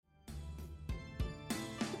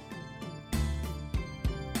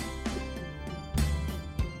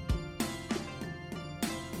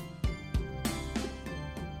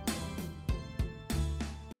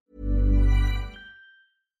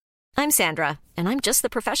I'm Sandra, and I'm just the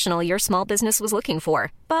professional your small business was looking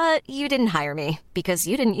for. But you didn't hire me because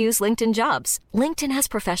you didn't use LinkedIn Jobs. LinkedIn has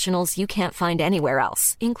professionals you can't find anywhere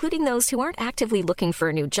else, including those who aren't actively looking for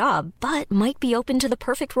a new job, but might be open to the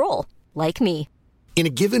perfect role, like me. In a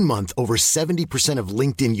given month, over 70% of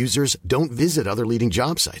LinkedIn users don't visit other leading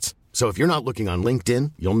job sites. So if you're not looking on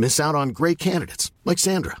LinkedIn, you'll miss out on great candidates like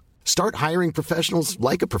Sandra. Start hiring professionals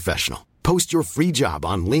like a professional. Post your free job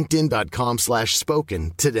on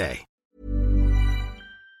linkedin.com/spoken today.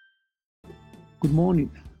 Good morning.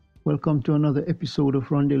 Welcome to another episode of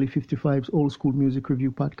Rondelli 55's Old School Music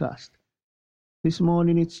Review Podcast. This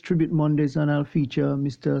morning it's Tribute Mondays and I'll feature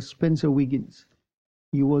Mr. Spencer Wiggins.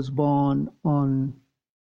 He was born on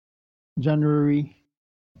January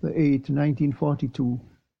the 8th, 1942,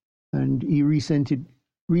 and he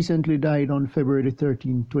recently died on February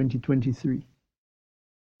 13, 2023.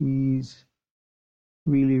 He's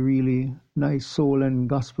really nice soul and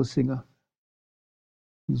gospel singer.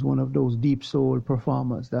 He's one of those deep soul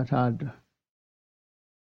performers that had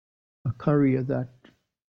a career that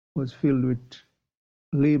was filled with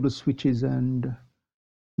label switches and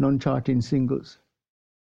non-charting singles.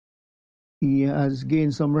 He has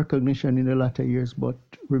gained some recognition in the latter years, but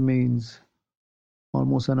remains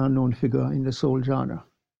almost an unknown figure in the soul genre.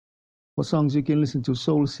 For songs you can listen to: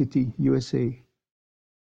 Soul City, USA,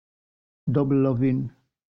 Double Lovin',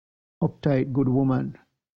 Uptight Good Woman,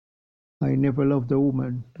 I Never Loved a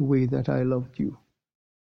Woman the Way That I Loved You.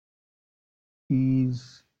 He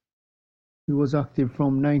was active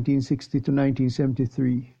from 1960 to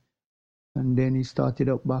 1973, and then he started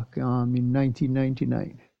up back in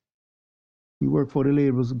 1999. He worked for the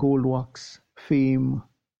labels Goldwax, Fame,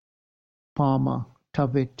 Palmer,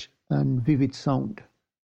 Tavet, and Vivid Sound,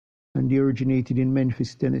 and he originated in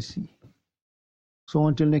Memphis, Tennessee. So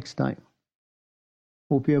until next time,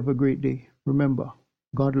 hope you have a great day. Remember,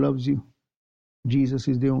 God loves you. Jesus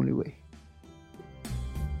is the only way.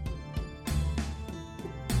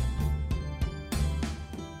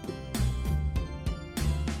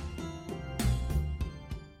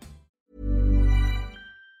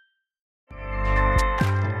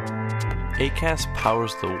 Acast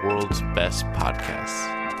powers the world's best podcasts.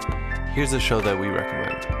 Here's a show that we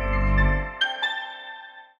recommend.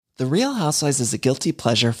 The Real Housewives is a guilty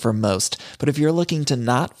pleasure for most, but if you're looking to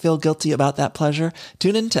not feel guilty about that pleasure,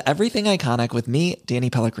 tune in to Everything Iconic with me,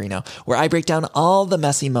 Danny Pellegrino, where I break down all the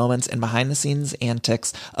messy moments and behind-the-scenes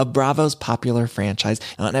antics of Bravo's popular franchise.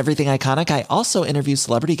 And on Everything Iconic, I also interview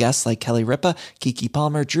celebrity guests like Kelly Ripa, Keke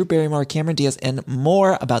Palmer, Drew Barrymore, Cameron Diaz, and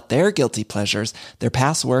more about their guilty pleasures, their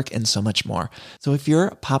past work, and so much more. So if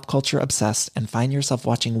you're pop culture obsessed and find yourself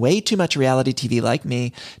watching way too much reality TV like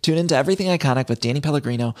me, tune into Everything Iconic with Danny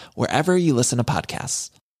Pellegrino, wherever you listen to podcasts.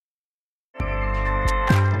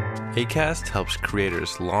 Acast helps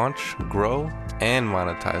creators launch, grow, and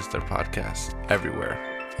monetize their podcasts everywhere.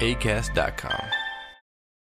 Acast.com.